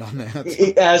behind on that.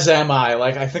 As am I.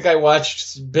 I think I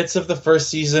watched bits of the first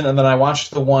season, and then I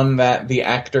watched the one that the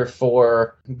actor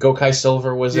for Gokai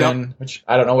Silver was in, which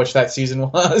I don't know which that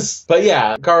season was. But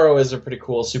yeah, Garo is a pretty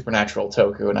cool supernatural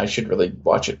toku, and I should really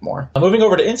watch it more. Moving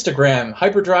over to Instagram,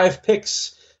 Hyperdrive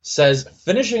Pix says,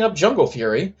 finishing up Jungle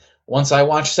Fury. Once I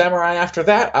watch Samurai after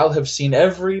that, I'll have seen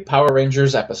every Power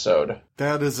Rangers episode.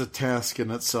 That is a task in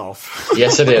itself.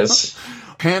 Yes, it is.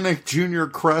 Panic Junior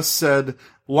Crest said,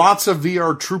 lots of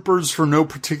VR Troopers for no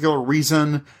particular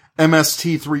reason,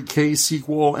 MST3K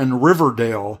sequel, and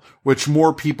Riverdale, which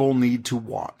more people need to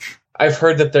watch. I've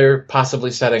heard that they're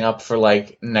possibly setting up for,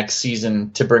 next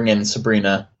season to bring in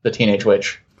Sabrina, the Teenage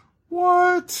Witch.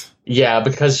 What? Yeah,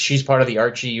 because she's part of the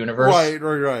Archie universe.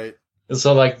 Right.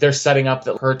 So, they're setting up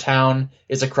that her town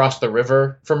is across the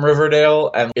river from Riverdale,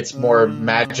 and it's more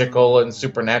magical and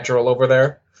supernatural over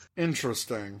there.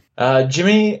 Interesting.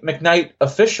 Jimmy McKnight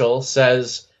Official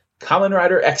says, Kamen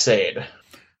Rider X-Aid.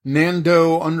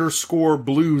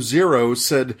 Nando_Blue0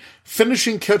 said,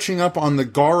 finishing catching up on the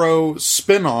Garo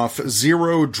spin-off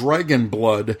Zero Dragon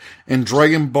Blood and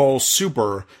Dragon Ball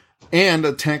Super and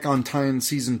Attack on Titan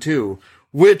Season 2.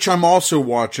 Which I'm also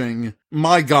watching.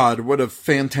 My God, what a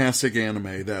fantastic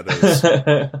anime that is.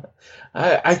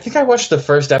 I think I watched the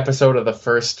first episode of the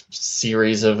first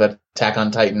series of Attack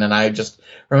on Titan, and I just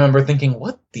remember thinking,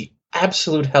 what the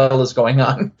absolute hell is going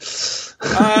on?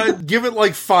 Give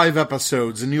it 5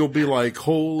 episodes, and you'll be like,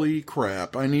 holy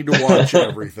crap, I need to watch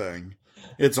everything.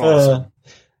 It's awesome.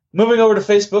 Moving over to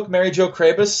Facebook, Mary Jo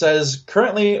Krabus says,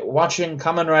 currently watching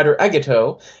Kamen Rider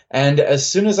Agito, and as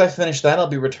soon as I finish that, I'll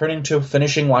be returning to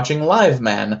finishing watching Live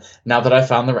Man, now that I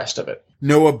found the rest of it.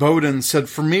 Noah Bowden said,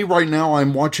 for me right now,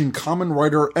 I'm watching Kamen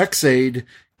Rider X-Aid,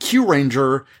 Q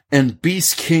Ranger, and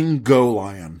Beast King Go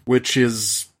Lion, which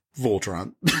is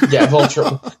Voltron. Yeah,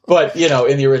 Voltron. But,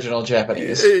 in the original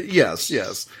Japanese.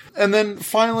 Yes. And then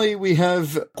finally, we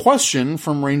have a question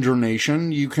from Ranger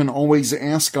Nation. You can always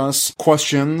ask us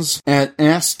questions at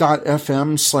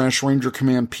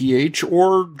ask.fm/RangerCommandPH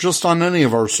or just on any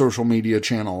of our social media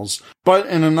channels. But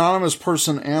an anonymous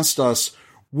person asked us,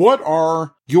 what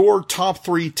are your top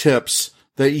 3 tips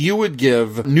that you would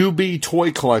give newbie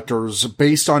toy collectors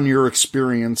based on your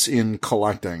experience in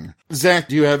collecting? Zach,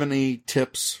 do you have any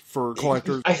tips for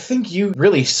collectors? I think you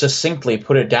really succinctly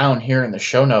put it down here in the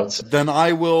show notes. Then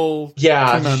I will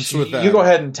commence with that. You go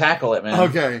ahead and tackle it, man.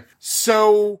 Okay.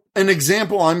 So, an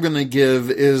example I'm going to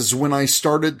give is when I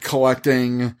started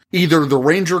collecting either the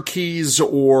Ranger keys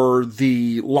or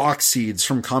the lock seeds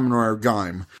from Kamen Rider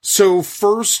Gaim. So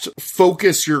first,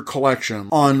 focus your collection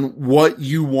on what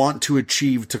you want to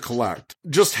achieve to collect.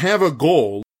 Just have a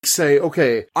goal. Say,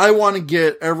 okay, I want to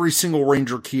get every single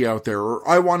Ranger key out there, or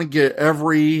I want to get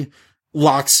every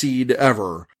Lockseed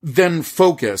ever, then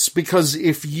focus. Because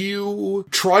if you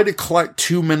try to collect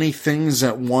too many things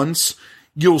at once,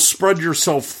 you'll spread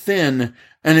yourself thin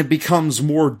and it becomes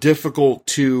more difficult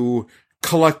to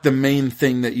collect the main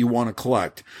thing that you want to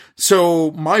collect.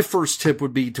 So my first tip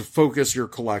would be to focus your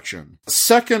collection.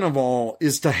 Second of all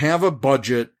is to have a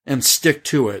budget and stick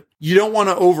to it. You don't want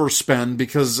to overspend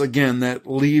because, again, that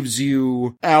leaves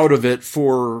you out of it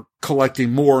for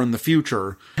collecting more in the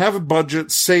future. Have a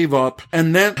budget, save up,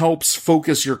 and that helps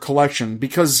focus your collection,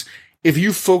 because if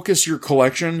you focus your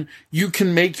collection, you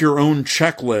can make your own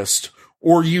checklist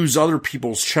or use other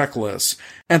people's checklists.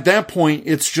 At that point,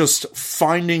 it's just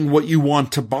finding what you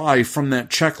want to buy from that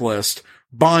checklist,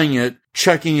 buying it,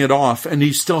 checking it off, and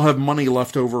you still have money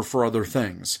left over for other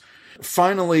things.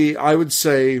 Finally, I would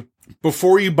say,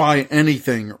 before you buy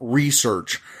anything,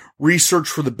 research. Research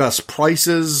for the best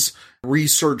prices,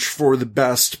 research for the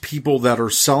best people that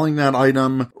are selling that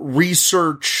item,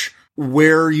 research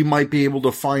where you might be able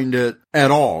to find it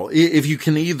at all, if you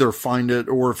can either find it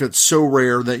or if it's so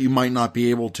rare that you might not be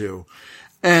able to.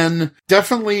 And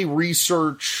definitely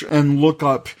research and look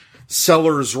up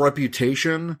seller's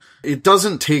reputation. It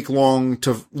doesn't take long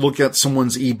to look at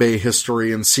someone's eBay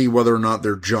history and see whether or not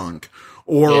they're junk.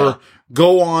 Or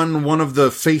go on one of the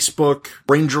Facebook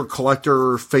Ranger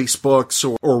Collector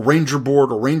Facebooks or Ranger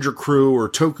Board or Ranger Crew or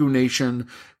Toku Nation.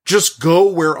 Just go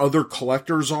where other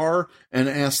collectors are and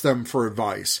ask them for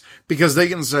advice, because they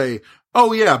can say,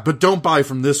 oh yeah, but don't buy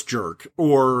from this jerk,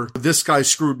 or this guy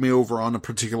screwed me over on a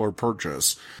particular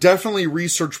purchase. Definitely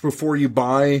research before you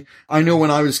buy. I know when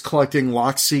I was collecting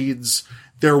Lockseeds,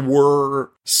 there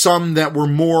were some that were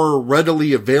more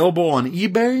readily available on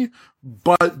eBay,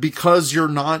 but because you're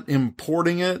not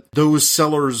importing it, those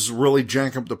sellers really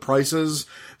jack up the prices.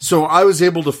 So I was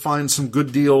able to find some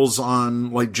good deals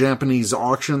on like Japanese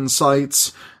auction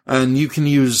sites, and you can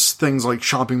use things like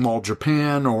Shopping Mall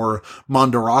Japan or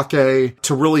Mandarake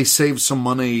to really save some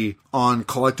money on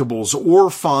collectibles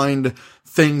or find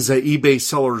things that eBay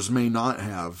sellers may not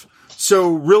have.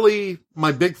 So really,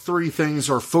 my big three things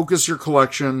are focus your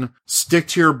collection, stick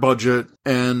to your budget,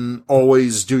 and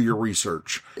always do your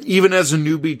research. Even as a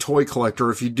newbie toy collector,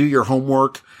 if you do your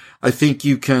homework, I think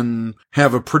you can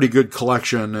have a pretty good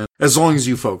collection, as long as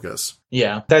you focus.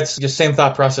 Yeah, that's the same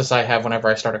thought process I have whenever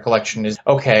I start a collection is,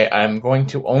 okay, I'm going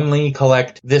to only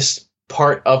collect this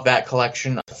part of that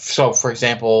collection. So, for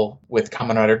example, with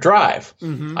Kamen Rider Drive,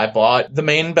 I bought the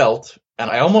main belt, and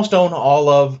I almost own all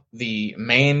of the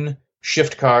main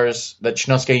shift cars that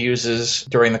Shinosuke uses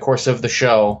during the course of the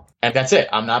show. And that's it.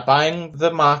 I'm not buying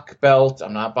the Mach belt.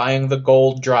 I'm not buying the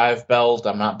gold Drive belt.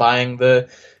 I'm not buying the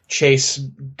Chase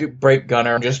brake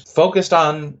gunner. I'm just focused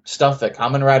on stuff that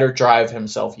Kamen Rider Drive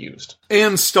himself used.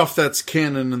 And stuff that's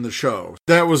canon in the show.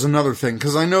 That was another thing,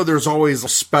 because I know there's always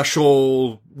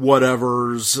special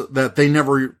whatevers that they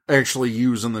never actually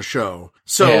use in the show.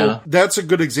 So that's a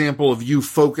good example of you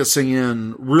focusing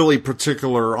in really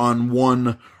particular on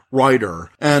one writer.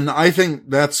 And I think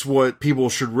that's what people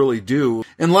should really do,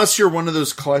 unless you're one of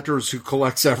those collectors who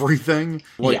collects everything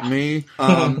like me.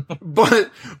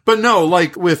 But no,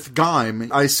 like with Gaim,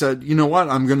 I said, you know what?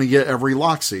 I'm going to get every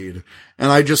Lockseed.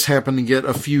 And I just happened to get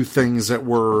a few things that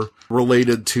were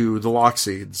related to the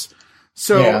Lockseeds.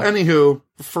 So anywho,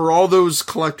 for all those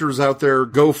collectors out there,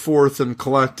 go forth and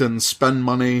collect and spend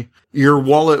money. Your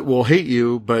wallet will hate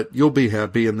you, but you'll be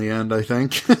happy in the end, I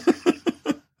think.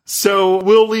 So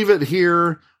we'll leave it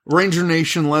here. Ranger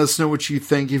Nation, let us know what you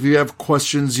think. If you have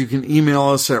questions, you can email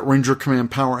us at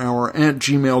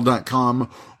rangercommandpowerhour@gmail.com,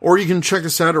 or you can check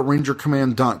us out at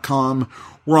rangercommand.com.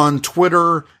 We're on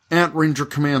Twitter at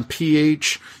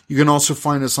rangercommandph. You can also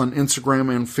find us on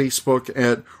Instagram and Facebook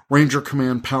at Ranger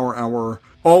Command Power Hour,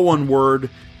 all one word.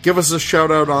 Give us a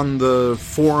shout out on the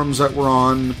forums that we're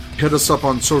on. Hit us up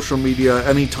on social media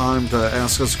anytime to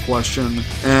ask us a question.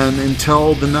 And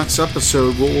until the next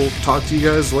episode, we'll talk to you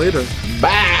guys later.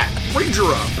 Bye! Ranger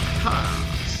up!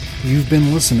 Ha. You've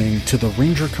been listening to the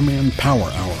Ranger Command Power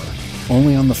Hour,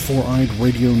 only on the Four Eyed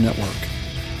Radio Network.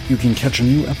 You can catch a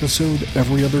new episode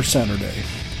every other Saturday.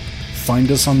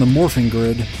 Find us on the Morphing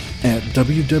Grid at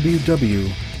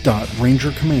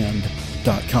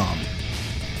www.rangercommand.com.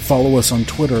 Follow us on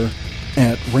Twitter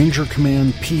at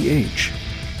RangerCommandPH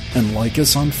and like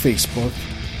us on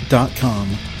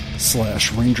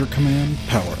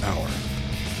Facebook.com/RangerCommandPowerHour.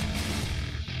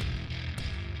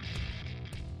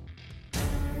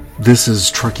 This is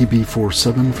Truckee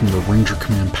B47 from the Ranger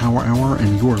Command Power Hour,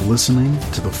 and you are listening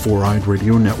to the Four Eyed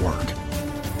Radio Network.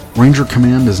 Ranger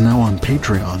Command is now on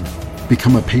Patreon.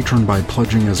 Become a patron by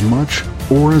pledging as much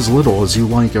or as little as you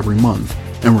like every month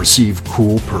and receive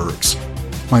cool perks.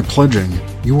 By pledging,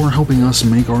 you are helping us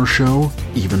make our show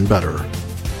even better.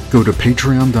 Go to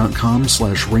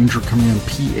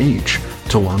patreon.com/rangercommandph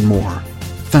to learn more.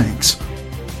 Thanks.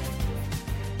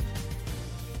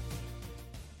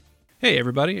 Hey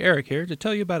everybody, Eric here to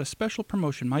tell you about a special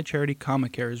promotion my charity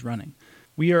Comicare is running.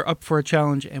 We are up for a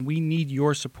challenge and we need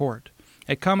your support.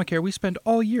 At Comicare, we spend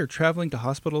all year traveling to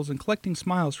hospitals and collecting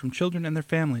smiles from children and their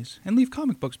families, and leave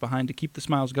comic books behind to keep the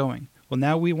smiles going. Well,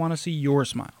 now we want to see your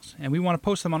smiles, and we want to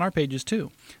post them on our pages too.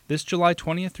 This July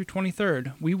 20th through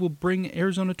 23rd, we will bring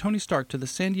Arizona Tony Stark to the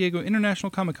San Diego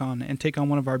International Comic-Con and take on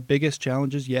one of our biggest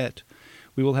challenges yet.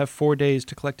 We will have 4 days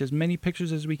to collect as many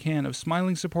pictures as we can of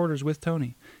smiling supporters with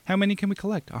Tony. How many can we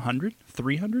collect? 100?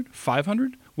 300?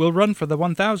 500? We'll run for the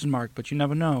 1,000 mark, but you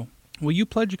never know. Will you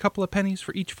pledge a couple of pennies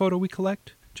for each photo we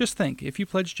collect? Just think, if you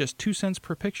pledge just 2 cents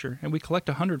per picture and we collect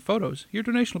 100 photos, your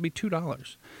donation will be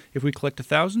 $2. If we collect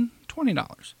 1,000,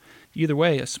 $20. Either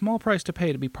way, a small price to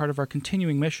pay to be part of our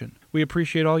continuing mission. We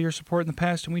appreciate all your support in the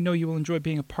past, and we know you will enjoy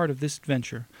being a part of this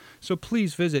adventure. So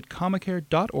please visit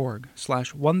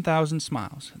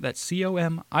comicare.org/1000smiles. That's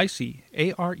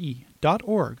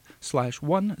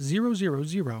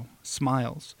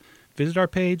comicare.org/1000smiles. Visit our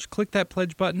page, click that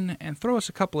pledge button, and throw us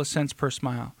a couple of cents per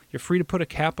smile. You're free to put a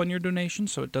cap on your donation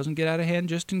so it doesn't get out of hand,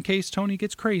 just in case Tony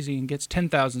gets crazy and gets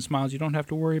 10,000 smiles. You don't have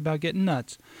to worry about getting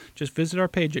nuts. Just visit our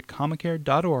page at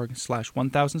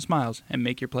comicare.org/1000smiles and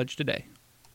make your pledge today.